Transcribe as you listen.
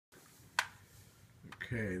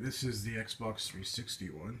Okay, this is the Xbox 360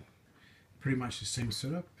 one. Pretty much the same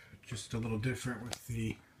setup, just a little different with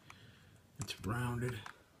the, it's rounded.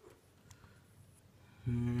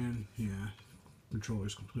 And yeah,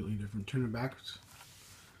 controller's completely different. Turn it backwards.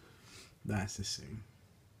 That's the same.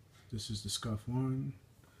 This is the SCUF ONE.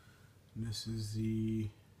 And this is the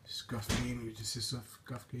SCUF Gaming. This is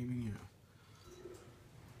SCUF Gaming, yeah.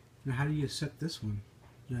 Now how do you set this one?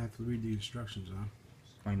 You have to read the instructions on.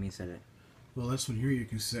 What do you mean set it? Well, this one here you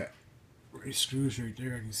can set. Right, screws right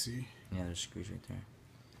there, I can see. Yeah, there's screws right there.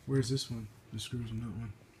 Where's this one? The screws in that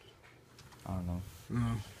one. I don't know.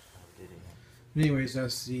 Oh. Anyways,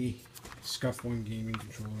 that's the SCUF ONE gaming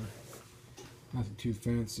controller. Nothing too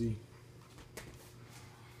fancy.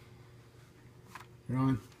 Right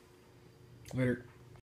on. Later.